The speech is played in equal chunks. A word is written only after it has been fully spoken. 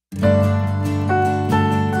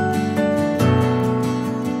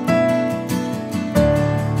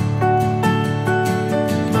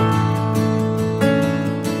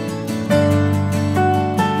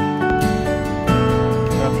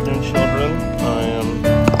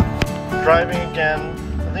driving again.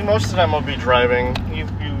 I think most of the time I'll be driving. You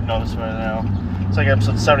notice by now. It's like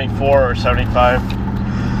episode 74 or 75.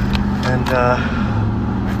 And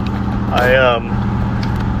I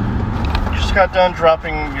just got done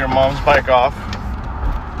dropping your mom's bike off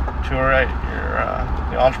to her at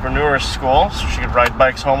the entrepreneur school so she could ride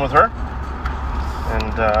bikes home with her.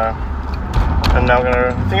 And I'm now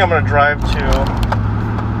I think I'm gonna drive to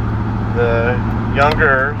the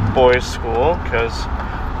younger boys' school because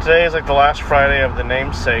today is like the last Friday of the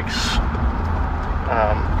namesakes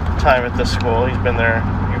time at this school. You've been there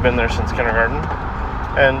since kindergarten,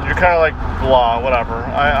 and you're kind of like blah, whatever.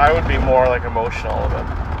 I would be more like emotional of it.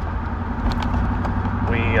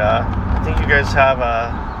 I think you guys have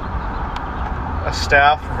a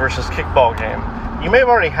staff versus kickball game. You may have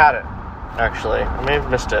already had it, actually. I may have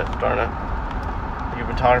missed it, darn it. You've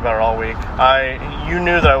been talking about it all week. You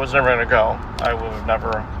knew that I was never going to go. I would have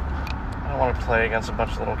never. I don't want to play against a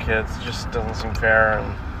bunch of little kids. It just doesn't seem fair.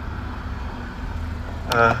 And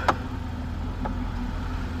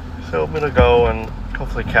so I'm going to go and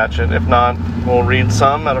hopefully catch it. If not, we'll read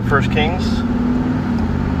some out of First Kings.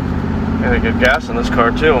 And I get gas in this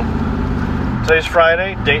car too. Today's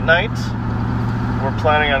Friday, date night. We're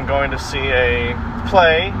planning on going to see a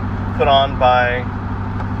play put on by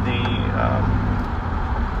the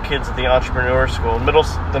kids at the entrepreneur school, the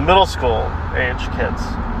middle school age kids.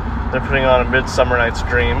 They're putting on A Midsummer Night's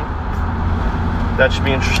Dream. That should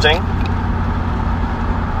be interesting.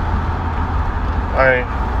 I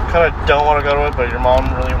kind of don't want to go to it, but your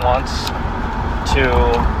mom really wants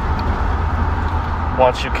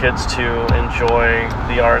you kids to enjoy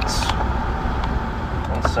the arts.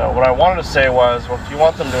 And so what I wanted to say was, well, if you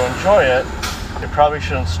want them to enjoy it, you probably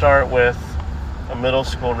shouldn't start with a middle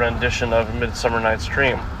school rendition of A Midsummer Night's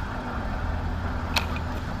Dream.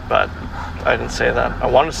 But I didn't say that. I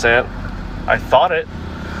wanted to say it. I thought it.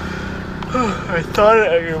 I thought it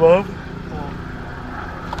at your mom.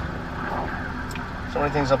 So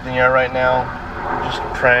many things up in the air right now. I'm just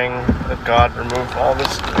praying that God remove all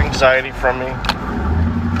this anxiety from me.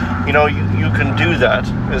 You know, you can do that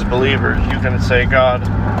as believers. You can say, God,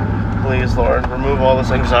 please, Lord, remove all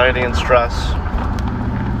this anxiety and stress.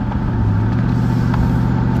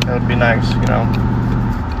 That would be nice, you know.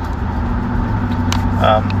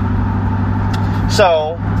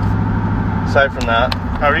 So, aside from that,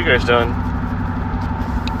 how are you guys doing?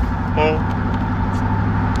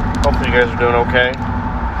 Hopefully you guys are doing okay.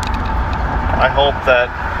 I hope that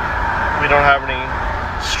we don't have any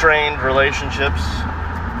strained relationships.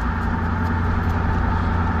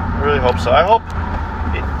 I really hope so. I hope,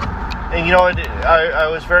 and you know, I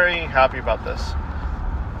was very happy about this.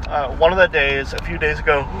 One of the days, a few days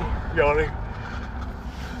ago,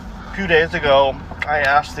 I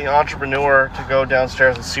asked the entrepreneur to go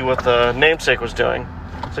downstairs and see what the namesake was doing.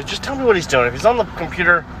 So just tell me what he's doing. If he's on the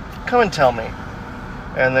computer, come and tell me.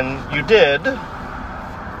 And then you did.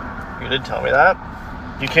 You did tell me that.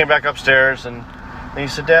 You came back upstairs and you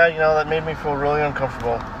said, Dad, you know, that made me feel really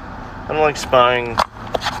uncomfortable. I don't like spying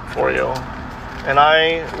for you. And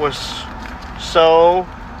I was so,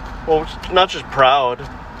 well, not just proud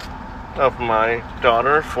of my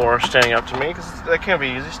daughter for standing up to me, because that can't be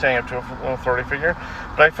easy, standing up to an authority figure,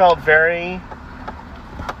 but I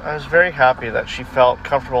was very happy that she felt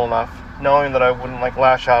comfortable enough, knowing that I wouldn't like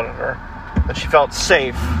lash out at her, that she felt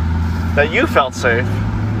safe, that you felt safe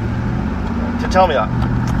to tell me that.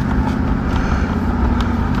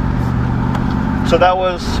 So that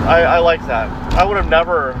was, I like that. I would have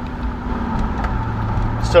never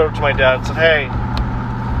stood up to my dad and said, hey,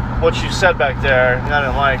 what you said back there, I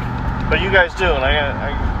didn't like. But you guys do, and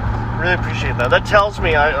I really appreciate that. That tells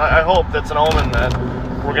me, I hope that's an omen that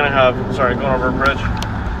we're going to have, going over a bridge,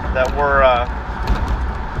 that we're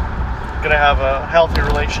going to have a healthy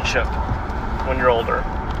relationship when you're older.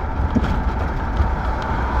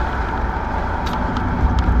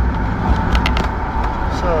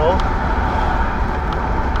 So,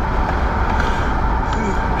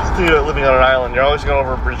 living on an island, you're always going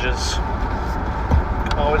over bridges.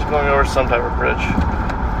 Always going over some type of bridge.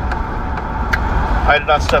 I did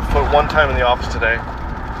not step foot one time in the office today.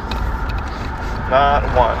 Not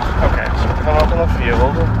one. Okay, so we're coming up in the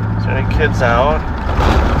field. Is there any kids out?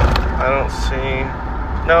 I don't see.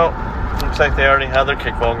 No. Looks like they already had their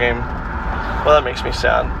kickball game. Well, that makes me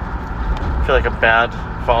sad. I feel like a bad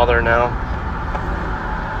father now.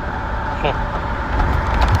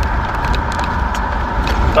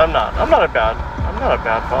 But I'm not. I'm not a bad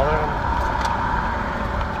father.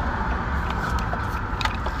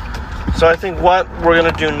 So I think what we're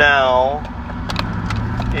going to do now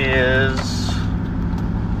is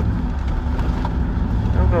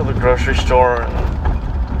I'll go to the grocery store and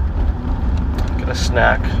get a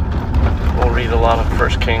snack. We'll read a lot of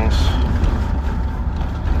First Kings.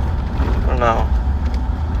 I don't know.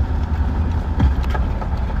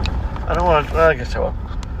 I don't want to. I guess I will.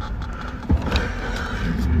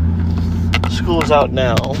 School is out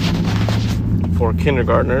now for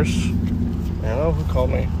kindergartners. I don't know who called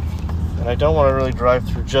me. And I don't want to really drive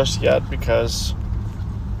through just yet because...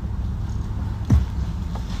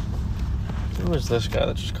 Who is this guy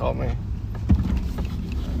that just called me?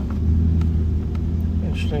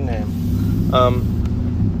 Interesting name.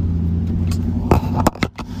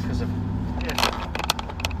 Because if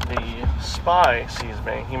the spy sees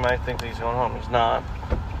me, he might think that he's going home. He's not.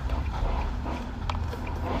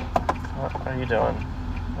 What are you doing?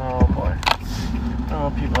 Oh boy.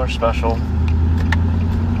 Oh, people are special.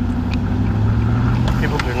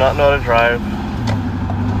 People do not know how to drive.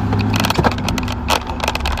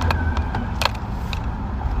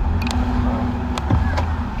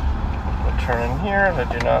 Turn in here, and I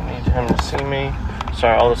do not need him to see me.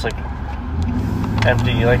 Sorry, all this like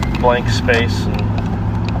empty, like blank space, and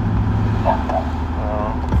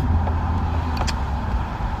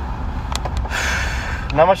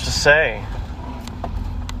not much to say.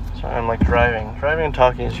 So I'm like driving. Driving and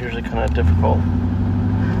talking is usually kind of difficult.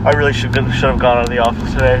 I really should have gone out of the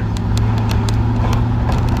office today.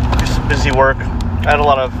 Just busy work. I had a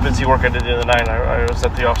lot of busy work I did the other night. I was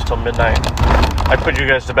at the office till midnight. I put you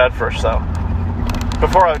guys to bed first, though.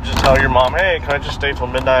 Before, I would just tell your mom, hey, can I just stay till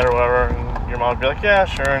midnight or whatever? And your mom would be like, yeah,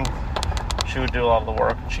 sure. And she would do a lot of the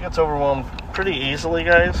work. She gets overwhelmed pretty easily,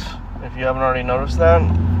 guys, if you haven't already noticed that.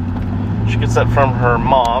 She gets that from her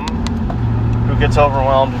mom, who gets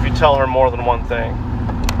overwhelmed if you tell her more than one thing.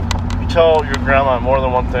 If you tell your grandma more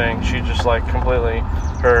than one thing, she just like completely,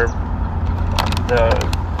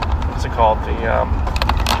 what's it called?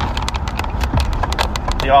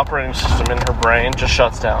 The operating system in her brain just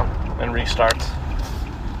shuts down and restarts.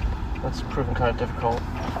 That's proven kind of difficult.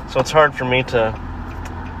 So it's hard for me to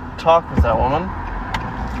talk with that woman.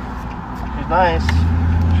 She's nice.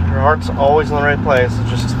 Her heart's always in the right place. It's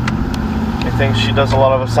just, I think she does a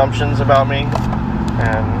lot of assumptions about me,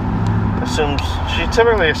 and she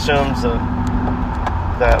typically assumes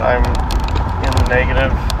that I'm in the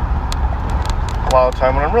negative a lot of the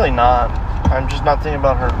time when I'm really not. I'm just not thinking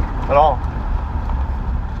about her at all.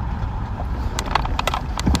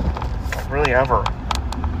 Like, really ever.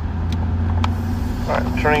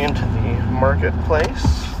 Alright, turning into the marketplace.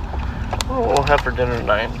 What we'll have for dinner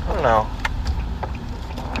tonight? I don't know.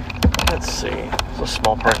 Let's see. It's a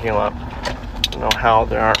small parking lot. I don't know how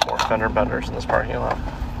there aren't more fender benders in this parking lot.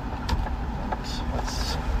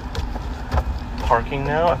 Let's parking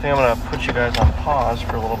now. I think I'm going to put you guys on pause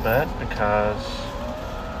for a little bit because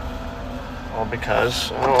I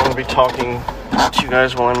don't want to be talking to you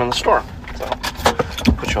guys while I'm in the store. So,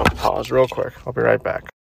 I'll put you on pause real quick. I'll be right back.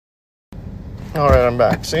 Alright, I'm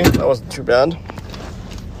back. See? That wasn't too bad.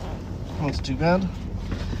 That wasn't too bad.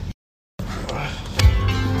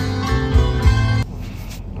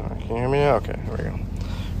 Alright, can you hear me now? Okay, here we go.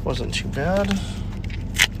 Wasn't too bad.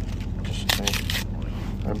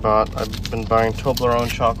 I've been buying Toblerone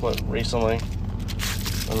chocolate recently.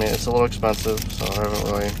 I mean, it's a little expensive, so I haven't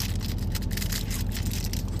really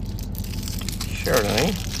shared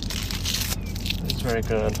any. It's very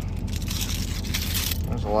good.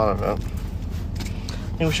 There's a lot of it.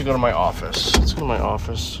 I think we should go to my office. Let's go to my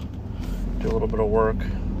office, do a little bit of work.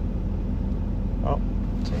 Oh,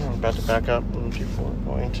 I'm about to back up and people are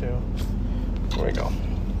going to. There we go.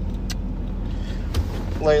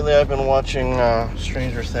 Lately, I've been watching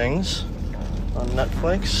Stranger Things on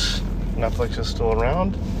Netflix. Netflix is still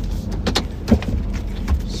around.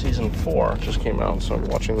 Season 4 just came out, so I'm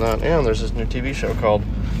watching that. And there's this new TV show called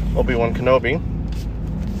Obi-Wan Kenobi,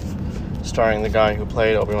 starring the guy who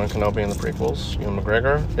played Obi-Wan Kenobi in the prequels, Ewan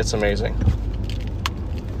McGregor. It's amazing.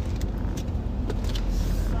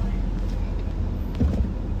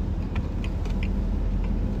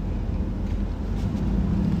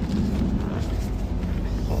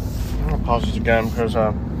 I'm going to pause this again because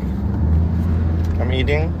I'm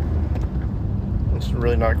eating. It's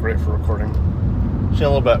really not great for recording. See you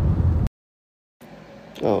in a little bit.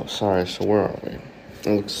 Oh, sorry, so where are we?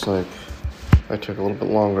 It looks like I took a little bit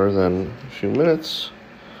longer than a few minutes.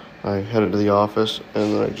 I headed to the office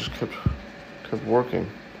and then I just kept working.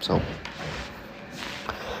 So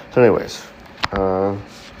anyways,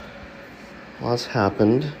 lots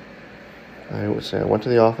happened. I would say I went to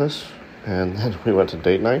the office and then we went to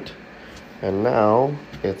date night, and now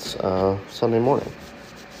it's Sunday morning.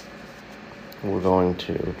 We're going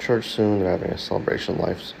to church soon. They're having a Celebration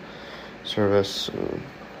Life service, and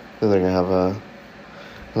then they're gonna have a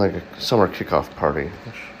summer kickoff party,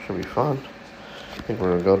 which should be fun. I think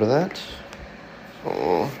we're gonna go to that.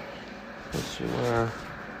 Oh, let's see where.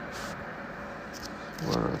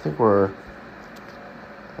 I think we're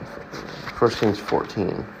 1 Kings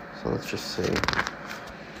 14. So let's just see.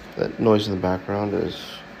 That noise in the background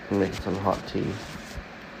is making some hot tea.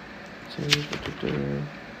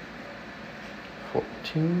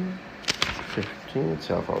 14, 15. Let's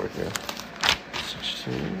see how far we're here.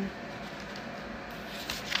 16.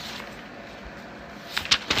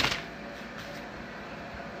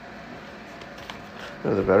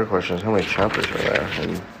 No, the better question is how many chapters are there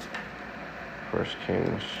in 1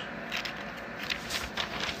 Kings?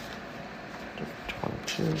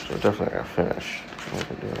 22, so definitely gotta finish. I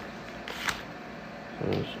can do it. So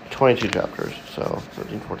there's 22 chapters, so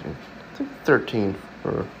 13, 14. I think 13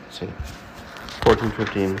 for, let's see, 14,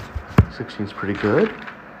 15, 16 is pretty good.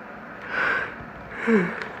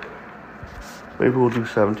 Maybe we'll do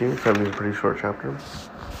 17. 17 is a pretty short chapter.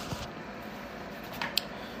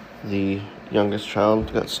 The youngest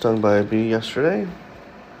child got stung by a bee yesterday.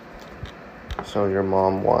 So your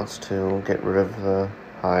mom wants to get rid of the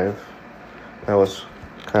hive. That was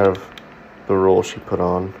kind of the rule she put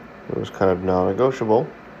on. It was kind of non-negotiable.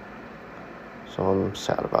 So I'm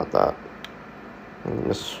sad about that. I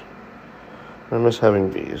miss having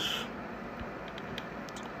bees.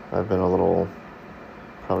 I've been a little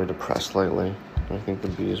probably depressed lately. I think the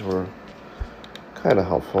bees were kind of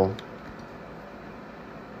helpful.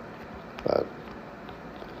 But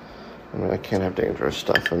I mean, I can't have dangerous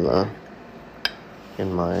stuff in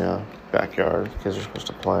my backyard. Kids are supposed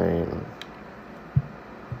to play. And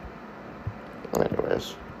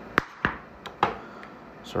anyways,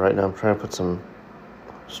 so right now I'm trying to put some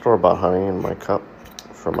store-bought honey in my cup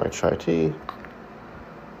for my chai tea.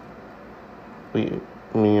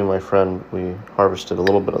 Me and my friend, we harvested a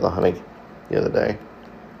little bit of the honey the other day.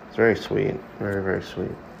 It's very sweet, very, very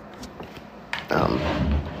sweet.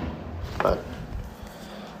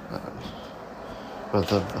 But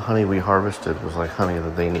the honey we harvested was like honey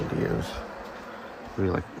that they need to use. We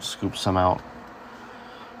like scooped some out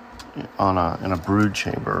in a brood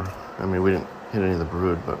chamber. I mean, we didn't hit any of the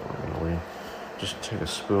brood, but we just take a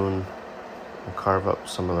spoon and carve up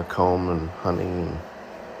some of the comb and honey, and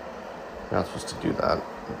you're not supposed to do that.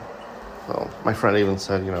 So my friend even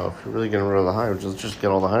said, if you're really getting rid of the hive, just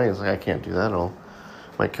get all the honey. It's like, I can't do that.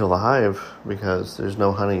 Might kill the hive because there's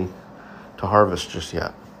no honey to harvest just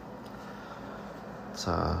yet.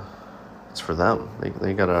 It's for them.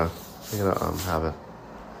 They gotta have it.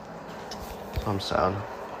 So I'm sad.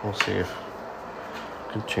 We'll see if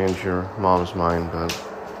I can change your mom's mind, but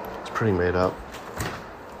it's pretty made up.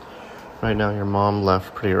 Right now, your mom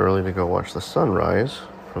left pretty early to go watch the sunrise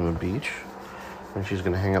from the beach, and she's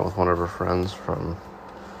gonna hang out with one of her friends from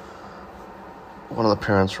one of the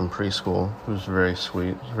parents from preschool, who's very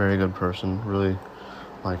sweet, very good person, really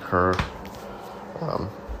like her.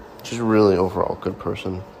 She's a really overall good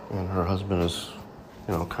person, and her husband is,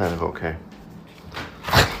 kind of okay.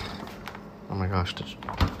 Oh my gosh,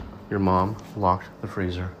 your mom locked the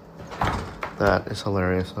freezer. That is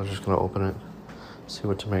hilarious. I was just gonna open it, see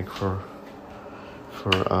what to make for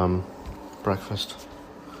breakfast.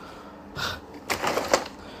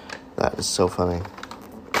 That is so funny.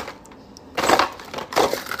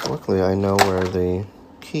 Luckily, I know where the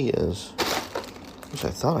key is, which I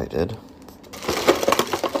thought I did.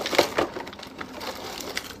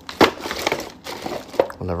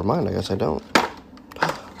 Well, never mind. I guess I don't.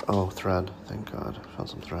 Oh, thread. Thank God. I found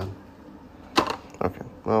some thread. Okay,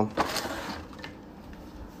 well.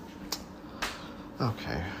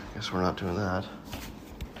 Okay, guess we're not doing that.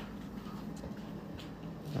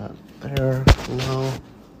 Not there. No.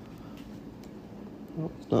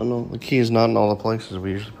 No. The key is not in all the places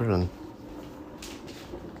we usually put it in.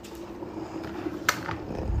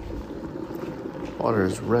 Water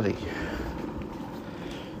is ready.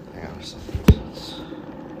 Hang on a second.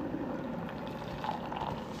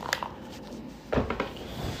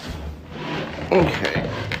 Okay.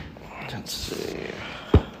 Let's see.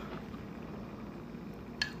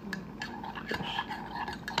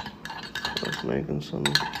 Just making some.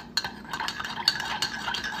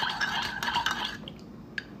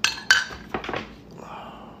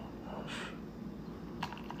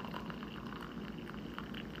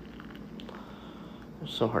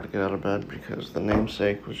 It's so hard to get out of bed because the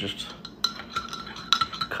namesake was just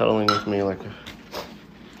cuddling with me like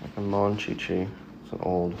a Mon Chi-Chi. It's an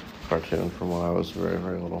old cartoon from when I was very,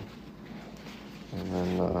 very little. And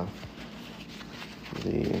then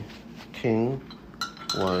the king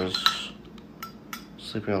was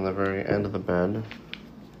sleeping on the very end of the bed,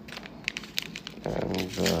 and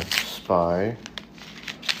the spy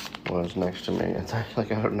was next to me. It's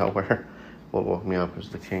like out of nowhere. what woke me up is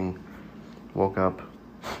the king woke up,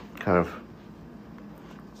 kind of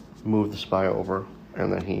moved the spy over,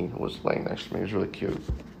 and then he was laying next to me. He was really cute,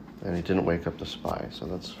 and he didn't wake up the spy, so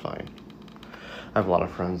that's fine. I have a lot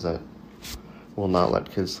of friends that will not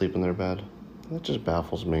let kids sleep in their bed. That just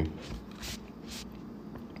baffles me.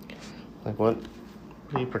 Like, what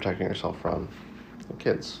are you protecting yourself from? The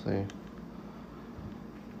kids,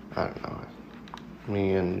 I don't know.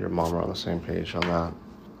 Me and your mom are on the same page on that.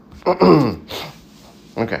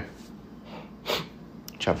 Okay.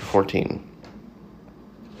 Chapter 14.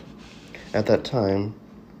 At that time,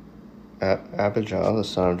 Abijah, the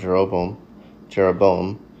son of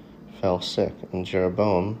Jeroboam, fell sick, and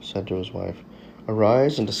Jeroboam said to his wife,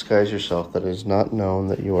 "Arise and disguise yourself, that it is not known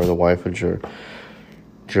that you are the wife of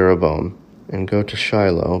Jeroboam, and go to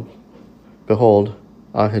Shiloh. Behold,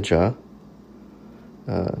 Ahijah,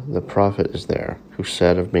 the prophet, is there, who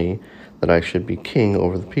said of me that I should be king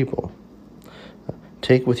over the people.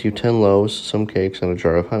 Take with you 10 loaves, some cakes, and a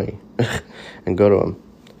jar of honey, and go to him.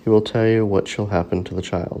 He will tell you what shall happen to the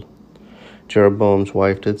child." Jeroboam's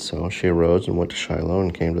wife did so. She arose and went to Shiloh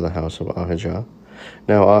and came to the house of Ahijah.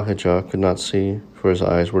 Now Ahijah could not see, for his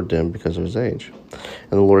eyes were dim because of his age.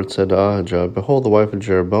 And the Lord said to Ahijah, "Behold, the wife of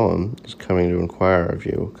Jeroboam is coming to inquire of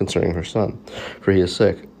you concerning her son, for he is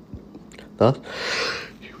sick. Thus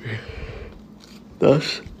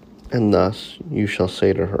you shall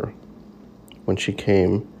say to her." When she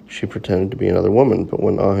came, she pretended to be another woman, but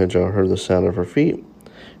when Ahijah heard the sound of her feet,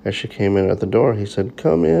 as she came in at the door, he said,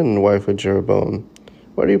 "Come in, wife of Jeroboam.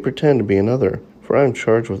 Why do you pretend to be another? For I am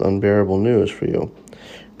charged with unbearable news for you.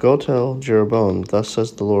 Go tell Jeroboam, thus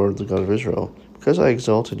says the Lord, the God of Israel, because I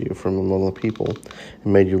exalted you from among the people,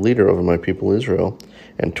 and made you leader over my people Israel,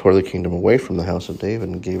 and tore the kingdom away from the house of David,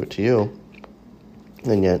 and gave it to you.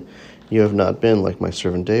 And yet you have not been like my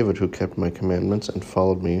servant David, who kept my commandments and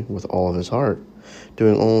followed me with all of his heart,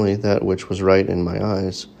 doing only that which was right in my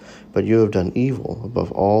eyes. But you have done evil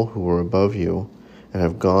above all who were above you, and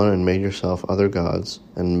have gone and made yourself other gods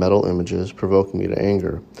and metal images, provoking me to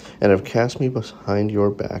anger, and have cast me behind your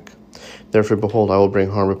back. Therefore, behold, I will bring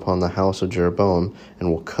harm upon the house of Jeroboam, and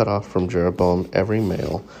will cut off from Jeroboam every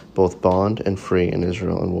male, both bond and free in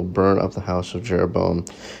Israel, and will burn up the house of Jeroboam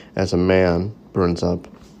as a man burns up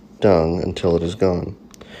dung until it is gone.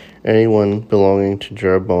 Anyone belonging to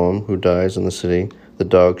Jeroboam who dies in the city, the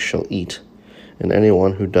dogs shall eat, and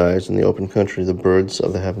anyone who dies in the open country, the birds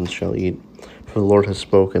of the heavens shall eat. For the Lord has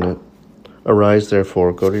spoken it. Arise,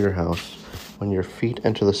 therefore, go to your house. When your feet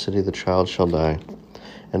enter the city, the child shall die.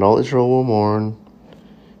 And all Israel will mourn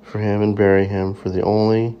for him and bury him, for he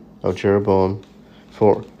only of Jeroboam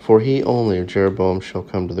shall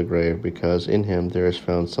come to the grave, because in him there is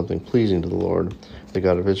found something pleasing to the Lord, the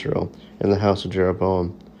God of Israel, in the house of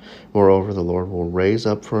Jeroboam. Moreover, the Lord will raise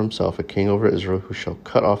up for himself a king over Israel, who shall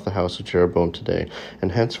cut off the house of Jeroboam today.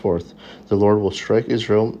 And henceforth the Lord will strike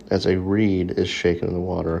Israel as a reed is shaken in the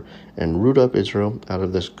water, and root up Israel out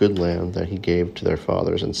of this good land that he gave to their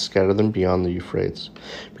fathers, and scatter them beyond the Euphrates,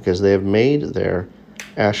 because they have made there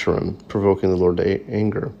Asherim, provoking the Lord to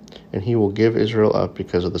anger. And he will give Israel up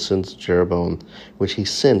because of the sins of Jeroboam, which he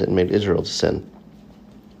sinned and made Israel to sin.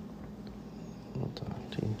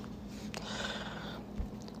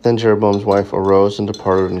 Then Jeroboam's wife arose and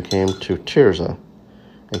departed and came to Tirzah.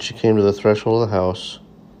 And she came to the threshold of the house.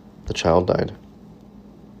 The child died.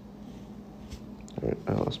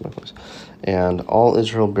 I lost my place. And all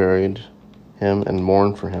Israel buried him and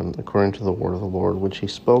mourned for him, according to the word of the Lord, which he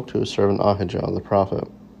spoke to his servant Ahijah the prophet.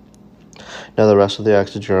 Now the rest of the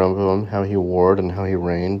acts of Jeroboam, how he warred and how he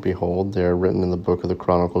reigned, behold, they are written in the book of the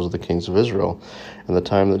Chronicles of the kings of Israel. And the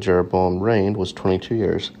time that Jeroboam reigned was 22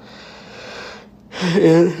 years.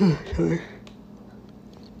 And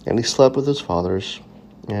he slept with his fathers,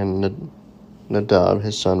 and Nadab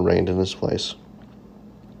his son reigned in his place.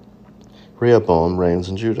 Rehoboam reigns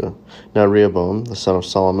in Judah. Now Rehoboam, the son of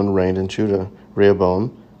Solomon, reigned in Judah.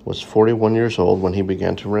 Rehoboam was 41 years old when he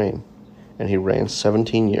began to reign, and he reigned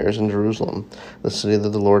 17 years in Jerusalem, the city that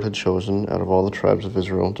the Lord had chosen out of all the tribes of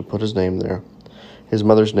Israel to put his name there. His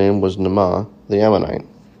mother's name was Naamah the Ammonite.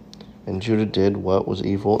 And Judah did what was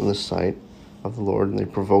evil in the sight of the Lord, and they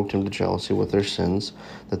provoked him to jealousy with their sins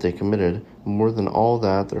that they committed, more than all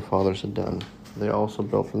that their fathers had done. They also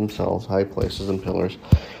built for themselves high places and pillars,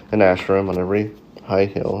 and Asherim on every high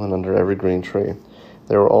hill and under every green tree.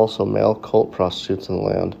 There were also male cult prostitutes in the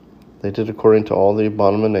land. They did according to all the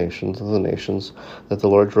abominations of the nations that the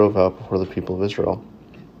Lord drove out before the people of Israel.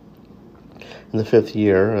 In the 5th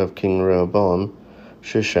year of King Rehoboam,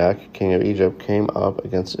 Shishak, king of Egypt, came up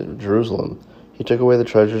against Jerusalem. He took away the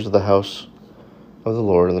treasures of the house of the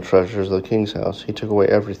Lord and the treasures of the king's house. He took away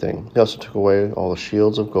everything. He also took away all the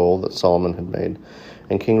shields of gold that Solomon had made.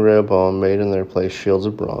 And King Rehoboam made in their place shields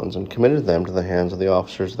of bronze, and committed them to the hands of the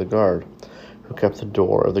officers of the guard, who kept the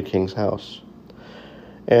door of the king's house.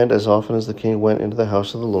 And as often as the king went into the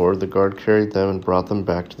house of the Lord, the guard carried them and brought them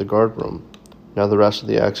back to the guard room. Now the rest of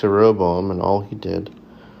the acts of Rehoboam and all he did,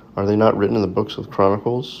 are they not written in the books of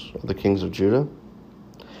Chronicles of the kings of Judah?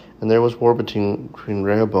 And there was war between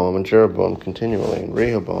Rehoboam and Jeroboam continually, and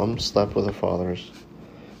Rehoboam slept with his fathers,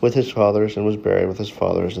 and was buried with his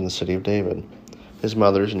fathers in the city of David. His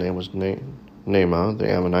mother's name was Naamah the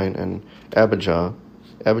Ammonite, and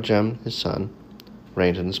Abijam his son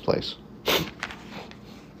reigned in his place. Let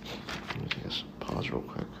me just pause real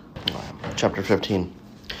quick. Chapter 15.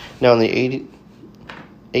 Now in the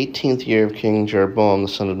 18th year of King Jeroboam, the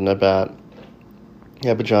son of Nebat,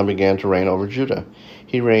 Abijam began to reign over Judah.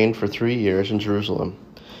 He reigned for 3 years in Jerusalem.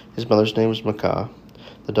 His mother's name was Maacah,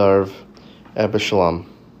 the daughter of Abishalom.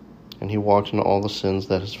 And he walked in all the sins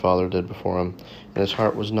that his father did before him, and his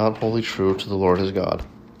heart was not wholly true to the Lord his God,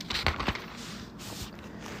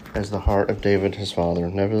 as the heart of David his father.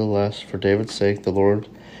 Nevertheless, for David's sake, the Lord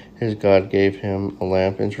his God gave him a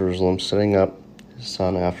lamp in Jerusalem, setting up his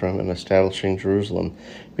son after him and establishing Jerusalem,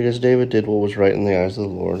 because David did what was right in the eyes of the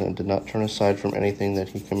Lord, and did not turn aside from anything that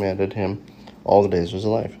he commanded him all the days of his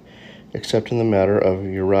life, except in the matter of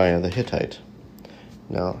Uriah the Hittite.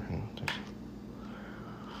 Now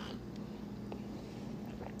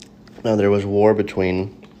there was war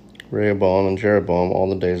between Rehoboam and Jeroboam all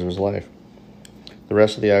the days of his life. The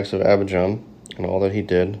rest of the acts of Abijam and all that he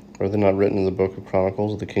did, are they not written in the book of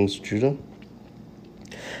Chronicles of the kings of Judah?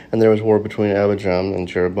 And there was war between Abijam and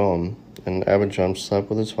Jeroboam, and Abijam slept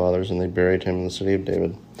with his fathers, and they buried him in the city of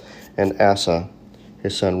David. And Asa,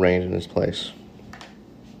 his son, reigned in his place.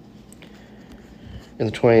 In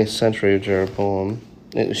the 20th century of the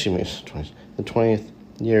 20th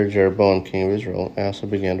year of Jeroboam, king of Israel, Asa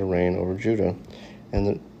began to reign over Judah,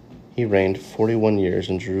 and he reigned 41 years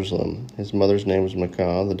in Jerusalem. His mother's name was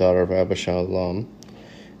Maacah, the daughter of Abishalom.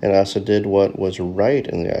 And Asa did what was right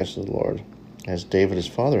in the eyes of the Lord, as David his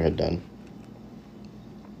father had done.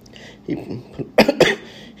 He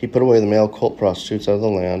put away the male cult prostitutes out of the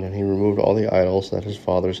land, and he removed all the idols that his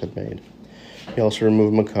fathers had made. He also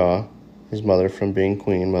removed Maacah, his mother, from being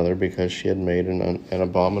queen mother, because she had made an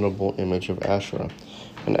abominable image of Asherah.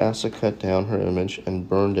 And Asa cut down her image and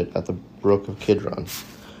burned it at the brook of Kidron.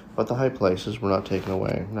 But the high places were not taken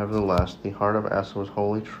away. Nevertheless, the heart of Asa was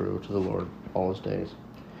wholly true to the Lord all his days.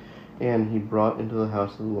 And he brought into the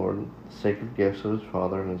house of the Lord the sacred gifts of his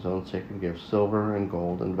father, and his own sacred gifts, silver and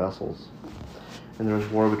gold and vessels. And there was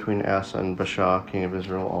war between Asa and Baasha, king of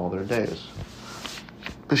Israel, all their days.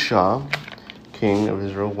 Baasha, king of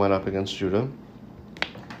Israel, went up against Judah,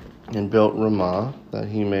 and built Ramah, that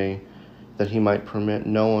he might permit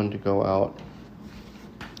no one to go out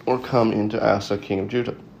or come into Asa, king of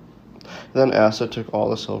Judah. Then Asa took all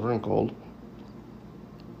the silver and gold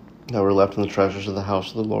that were left in the treasures of the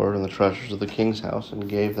house of the Lord and the treasures of the king's house, and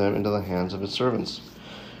gave them into the hands of his servants.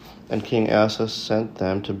 And King Asa sent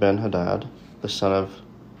them to Ben-Hadad, the son of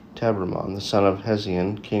Tabrimon, the son of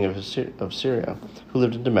Hezion, king of Syria, who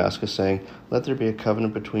lived in Damascus, saying, Let there be a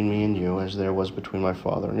covenant between me and you, as there was between my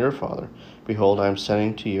father and your father. Behold, I am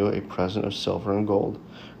sending to you a present of silver and gold.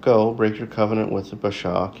 Go, break your covenant with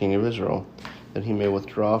Baasha, king of Israel, that he may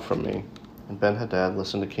withdraw from me. And Ben-Hadad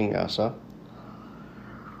listened to King Asa,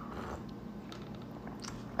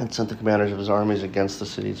 and sent the commanders of his armies against the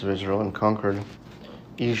cities of Israel, and conquered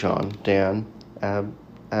Ijon, Dan,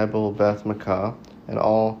 Abel-Beth-Maacah, and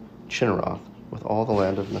all Chinneroth, with all the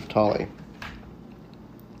land of Naphtali.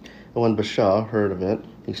 And when Baasha heard of it,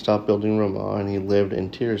 he stopped building Ramah, and he lived in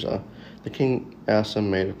Tirzah. The king Asa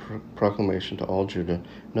made a proclamation to all Judah.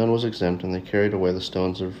 None was exempt, and they carried away the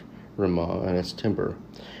stones of Ramah and its timber,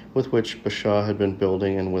 with which Baasha had been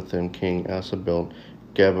building, and with them King Asa built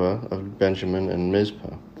Geba of Benjamin and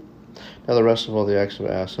Mizpah. Now the rest of all the acts of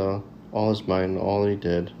Asa, all his might, and all that he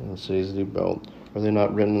did, and the cities that he built, are they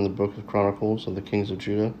not written in the book of Chronicles of the kings of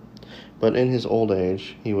Judah? But in his old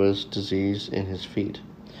age he was diseased in his feet.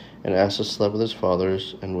 And Asa slept with his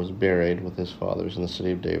fathers, and was buried with his fathers in the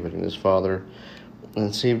city of David, and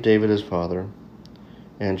the city of David his father,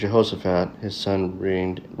 and Jehoshaphat his son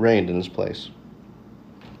reigned in his place.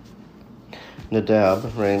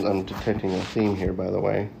 Nadab reigned. I'm detecting a theme here, by the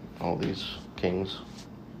way, all these kings.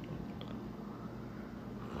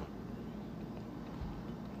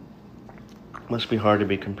 Must be hard to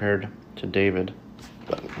be compared to David,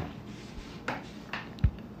 but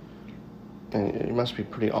and it must be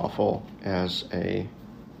pretty awful as a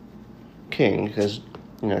king, because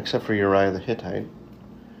except for Uriah the Hittite,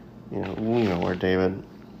 where David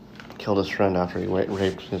killed his friend after he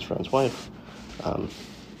raped his friend's wife.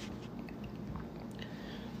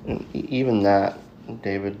 And even that,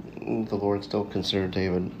 the Lord still considered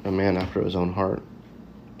David a man after his own heart.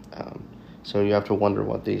 So you have to wonder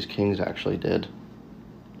what these kings actually did.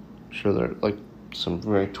 Sure, they're like some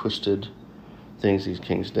very twisted things these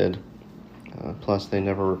kings did. Plus, they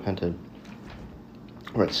never repented.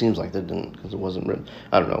 Or it seems like they didn't, because it wasn't written.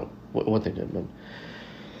 I don't know what they did, but...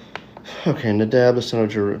 Okay, Nadab, the son of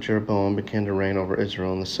Jeroboam, began to reign over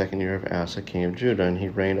Israel in the 2nd year of Asa, king of Judah, and he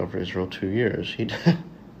reigned over Israel 2 years. He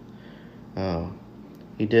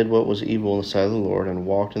did what was evil in the sight of the Lord, and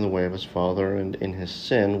walked in the way of his father, and in his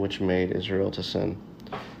sin, which made Israel to sin.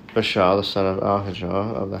 Baasha, the son of Ahijah,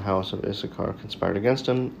 of the house of Issachar, conspired against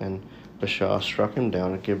him, and Baasha struck him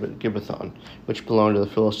down at Gibbethon, which belonged to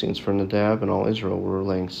the Philistines, for Nadab and all Israel were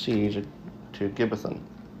laying siege to Gibbethon.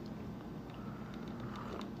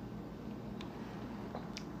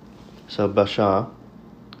 So Baasha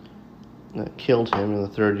killed him in the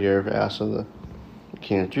 3rd year of Asa, the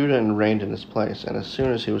king of Judah, and reigned in his place. And as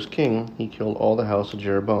soon as he was king, he killed all the house of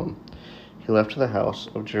Jeroboam. He left to the house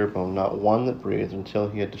of Jeroboam not one that breathed until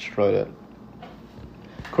he had destroyed it,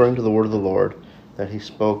 according to the word of the Lord that he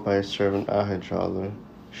spoke by his servant Ahijah the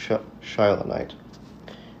Shilonite.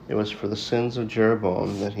 It was for the sins of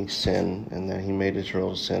Jeroboam that he sinned, and that he made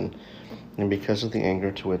Israel to sin, and because of the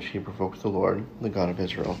anger to which he provoked the Lord, the God of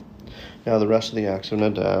Israel. Now the rest of the acts of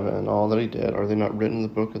Nadab and all that he did, are they not written in the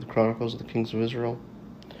book of the Chronicles of the kings of Israel?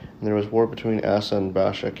 And there was war between Asa and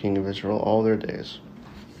Baasha, king of Israel, all their days.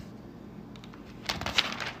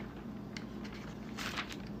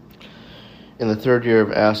 In the 3rd year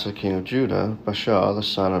of Asa, king of Judah, Baasha, the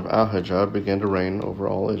son of Ahijah, began to reign over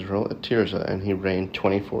all Israel at Tirzah, and he reigned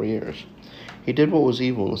 24 years. He did what was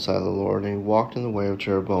evil in the sight of the Lord, and he walked in the way of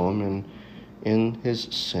Jeroboam, and in his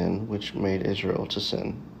sin, which made Israel to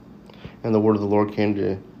sin. And the word of the Lord came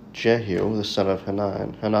to Jehu, the son of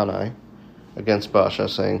Hanani, against Baasha,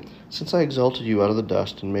 saying, Since I exalted you out of the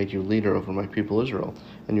dust, and made you leader over my people Israel,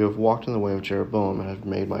 and you have walked in the way of Jeroboam, and have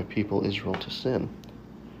made my people Israel to sin,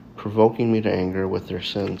 provoking me to anger with their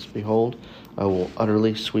sins, behold, I will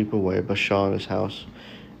utterly sweep away Baasha and his house,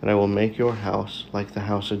 and I will make your house like the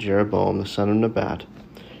house of Jeroboam, the son of Nebat.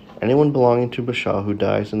 Anyone belonging to Baasha who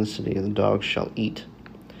dies in the city, the dogs shall eat,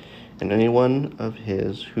 and anyone of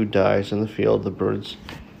his who dies in the field, the birds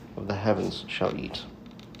of the heavens shall eat.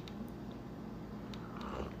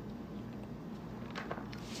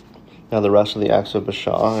 Now the rest of the acts of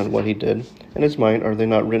Baasha and what he did and his might, are they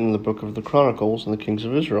not written in the book of the Chronicles and the kings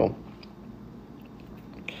of Israel?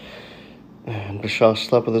 And Baasha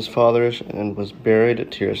slept with his fathers and was buried at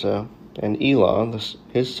Tirzah, and Elah,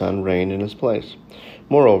 his son, reigned in his place.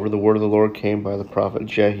 Moreover, the word of the Lord came by the prophet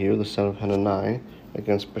Jehu, the son of Hanani,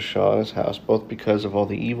 against Baasha and his house, both because of all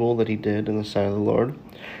the evil that he did in the sight of the Lord,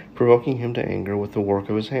 provoking him to anger with the work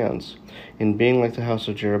of his hands, in being like the house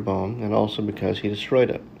of Jeroboam, and also because he destroyed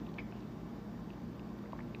it.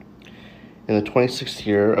 In the 26th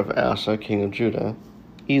year of Asa, king of Judah,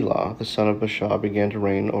 Elah, the son of Baasha, began to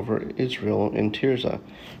reign over Israel in Tirzah,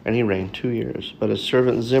 and he reigned 2 years. But his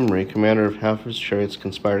servant Zimri, commander of half of his chariots,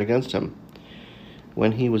 conspired against him.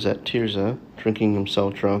 When he was at Tirzah, drinking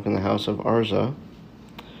himself drunk in the house of Arza,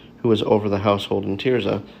 who was over the household in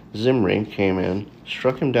Tirzah, Zimri came in,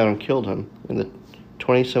 struck him down, and killed him in the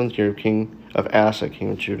 27th year of Asa,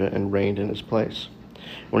 king of Judah, and reigned in his place.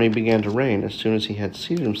 When he began to reign, as soon as he had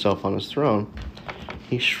seated himself on his throne,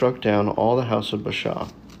 he struck down all the house of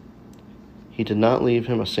Baasha. He did not leave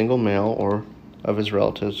him a single male or of his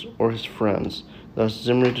relatives or his friends. Thus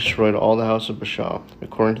Zimri destroyed all the house of Baasha,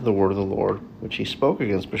 according to the word of the Lord, which he spoke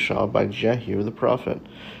against Baasha by Jehu the prophet.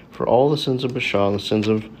 For all the sins of Baasha and the sins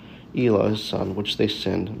of Elah his son, which they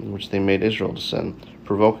sinned, and which they made Israel to sin,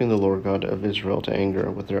 provoking the Lord God of Israel to anger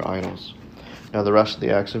with their idols. Now the rest of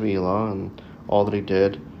the acts of Elah and all that he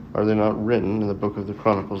did, are they not written in the book of the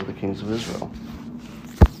Chronicles of the kings of Israel?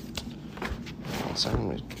 1 second,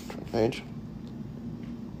 let me turn the page.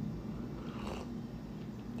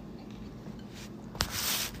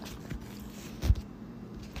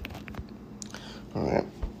 Alright.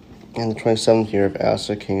 In the 27th year of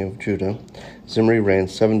Asa, king of Judah, Zimri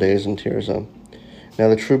reigned 7 days in Tirzah. Now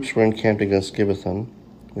the troops were encamped against Gibbethon,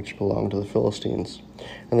 which belonged to the Philistines.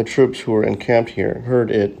 And the troops who were encamped here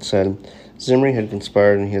heard it, said, Zimri had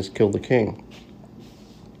conspired, and he has killed the king.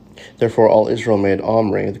 Therefore all Israel made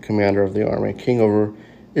Omri, the commander of the army, king over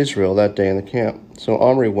Israel that day in the camp. So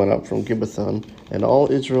Omri went up from Gibbethon, and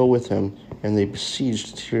all Israel with him, and they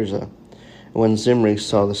besieged Tirzah. And when Zimri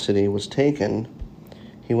saw the city was taken,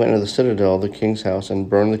 he went into the citadel of the king's house and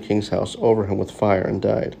burned the king's house over him with fire and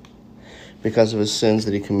died, because of his sins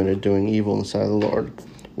that he committed, doing evil in the sight of the Lord,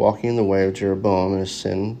 walking in the way of Jeroboam and his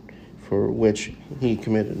sin for which he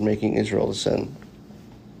committed, making Israel to sin.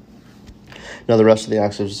 Now the rest of the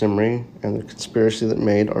acts of Zimri and the conspiracy that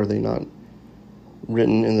made, are they not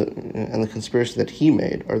written in the conspiracy that he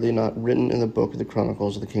made, are they not written in the book of the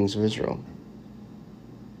Chronicles of the kings of Israel?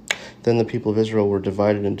 Then the people of Israel were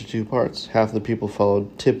divided into two parts. Half of the people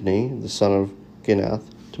followed Tibni, the son of Ginath,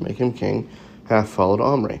 to make him king. Half followed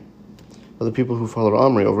Omri. But the people who followed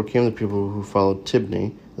Omri overcame the people who followed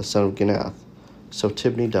Tibni, the son of Ginath. So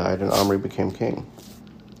Tibni died, and Omri became king.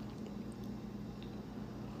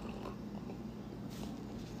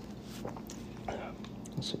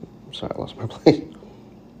 Sorry, I lost my place.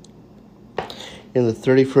 In the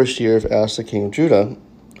 31st year of Asa, king of Judah,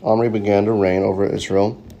 Omri began to reign over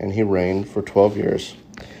Israel, and he reigned for 12 years.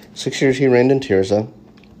 6 years he reigned in Tirzah.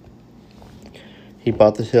 He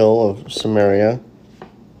bought the hill of Samaria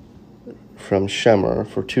from Shemer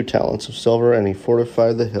for 2 talents of silver, and he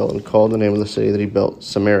fortified the hill and called the name of the city that he built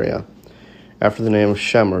Samaria, after the name of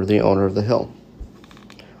Shemer, the owner of the hill.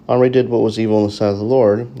 Omri did what was evil in the sight of the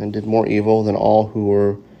Lord, and did more evil than all who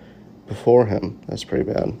were before him. That's pretty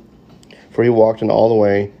bad. For he walked in all the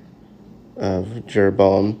way of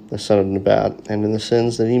Jeroboam, the son of Nebat, and in the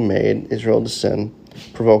sins that he made Israel to sin,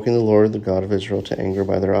 provoking the Lord, the God of Israel, to anger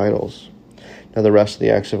by their idols. Now the rest of the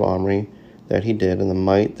acts of Omri that he did, and the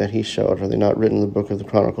might that he showed, are they not written in the book of the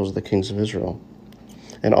Chronicles of the kings of Israel?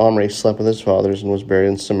 And Omri slept with his fathers and was buried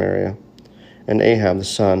in Samaria, and Ahab his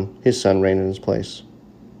son reigned in his place.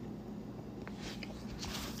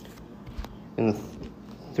 In the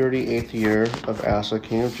 38th year of Asa,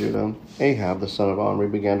 king of Judah, Ahab the son of Omri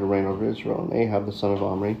began to reign over Israel. And Ahab the son of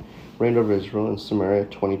Omri reigned over Israel in Samaria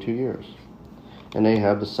 22 years. And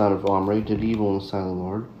Ahab the son of Omri did evil in the sight of the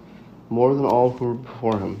Lord, more than all who were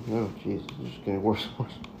before him. Oh, Jesus, it's just getting worse and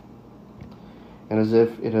worse. And as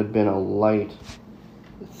if it had been a light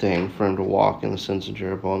thing for him to walk in the sins of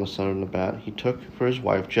Jeroboam the son of Nebat, he took for his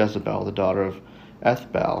wife Jezebel, the daughter of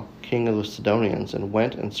Ethbaal, king of the Sidonians, and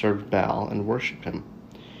went and served Baal and worshipped him.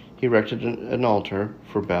 He erected an altar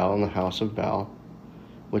for Baal in the house of Baal,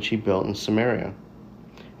 which he built in Samaria.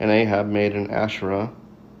 And Ahab made an Asherah.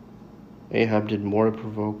 Ahab did more to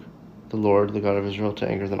provoke the Lord, the God of Israel, to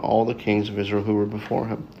anger than all the kings of Israel who were before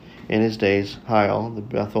him. In his days, Hiel, the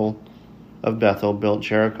Bethel, built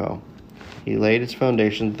Jericho. He laid its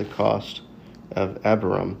foundations at the cost of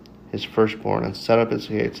Abiram, his firstborn, and set up its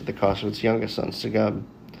gates at the cost of its youngest son, Segub,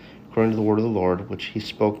 according to the word of the Lord, which he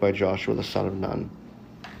spoke by Joshua the son of Nun.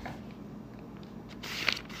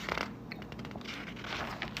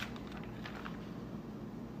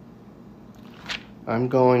 I'm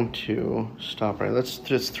going to stop right. That's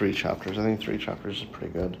just 3 chapters. I think 3 chapters is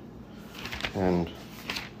pretty good. And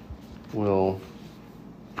we'll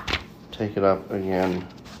take it up again.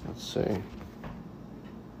 Let's see.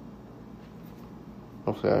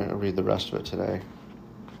 Hopefully I read the rest of it today.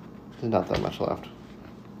 There's not that much left.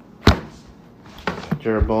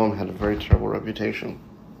 Jeroboam had a very terrible reputation.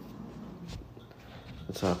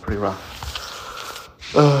 It's pretty rough.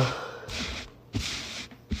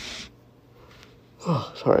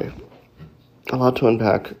 Sorry. A lot to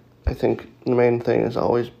unpack. I think the main thing is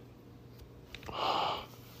always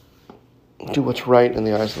do what's right in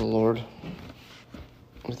the eyes of the Lord.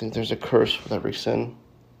 I think there's a curse with every sin.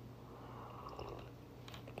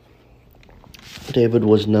 David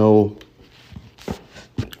was no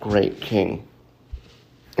great king.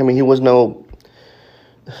 I mean,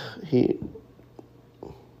 he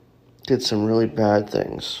did some really bad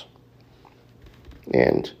things.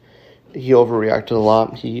 And he overreacted a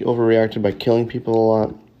lot. He overreacted by killing people a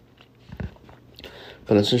lot.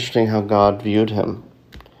 But it's interesting how God viewed him.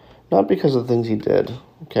 Not because of the things he did,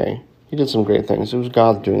 okay? He did some great things. It was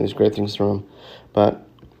God doing these great things through him. But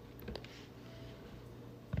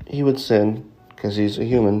he would sin because he's a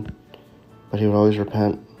human, but he would always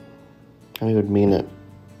repent, and he would mean it.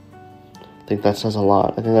 I think that says a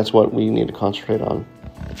lot. I think that's what we need to concentrate on.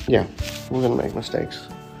 Yeah, we're going to make mistakes.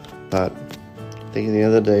 But I think at the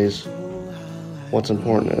end of the days, what's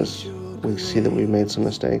important is we see that we've made some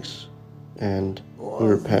mistakes, and we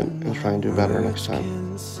repent and try and do better next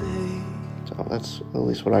time. So that's at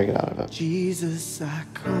least what I get out of it.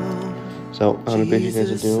 So I'm going to bid you guys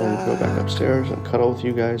adieu and go back upstairs and cuddle with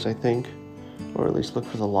you guys, I think. Or at least look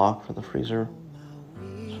for the lock for the freezer,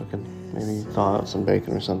 so I can maybe thaw out some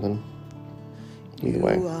bacon or something. Either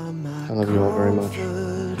way, I love you all very much.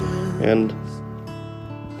 And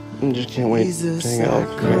I just can't wait to hang out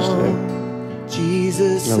with you guys today.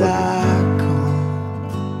 I love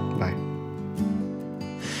you. Bye.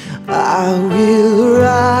 I will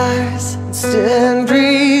rise and stand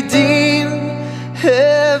redeemed.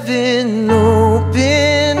 Heaven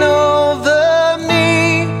open over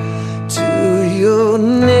me to your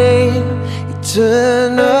name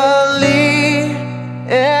eternally.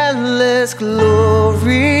 Endless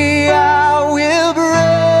glory I will bring.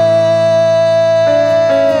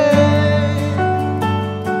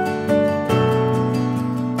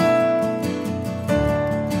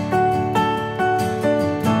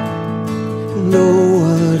 Know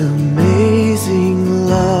what amazing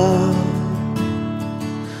love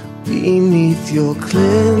beneath your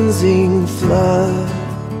cleansing flood.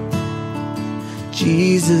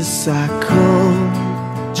 Jesus, I come.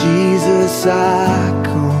 Jesus, I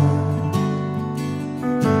come.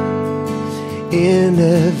 In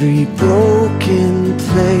every broken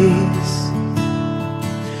place,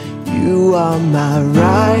 you are my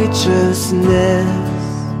righteousness.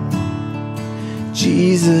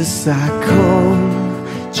 Jesus, I come.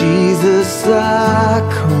 Jesus, I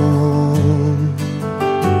come.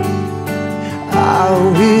 I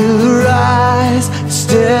will rise,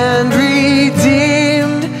 stand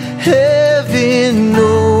redeemed. Heaven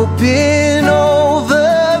open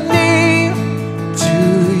over me to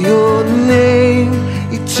your name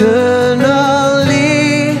eternally.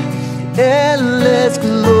 Endless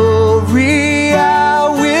glory I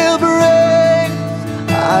will bring.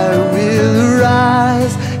 I will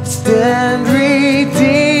rise, stand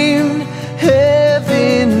redeemed.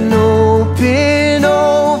 Heaven open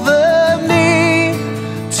over me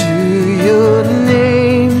to your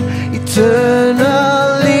name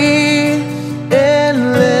eternally.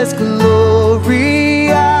 Endless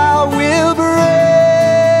glory I will bring.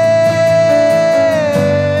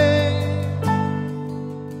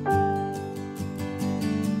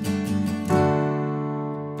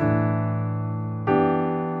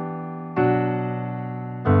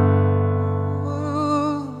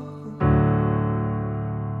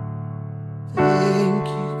 Thank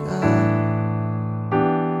you, God.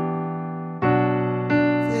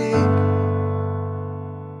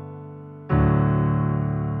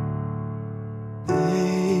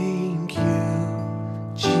 Thank you,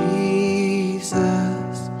 Jesus.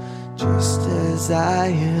 Just as I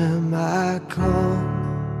am, I come.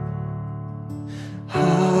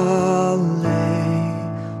 Hallelujah.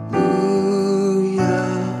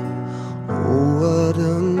 Oh, what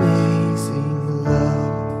amazing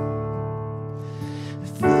love.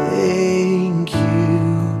 Thank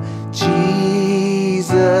you, Jesus.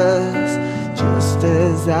 Just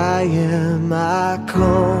as I am, I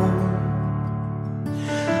come.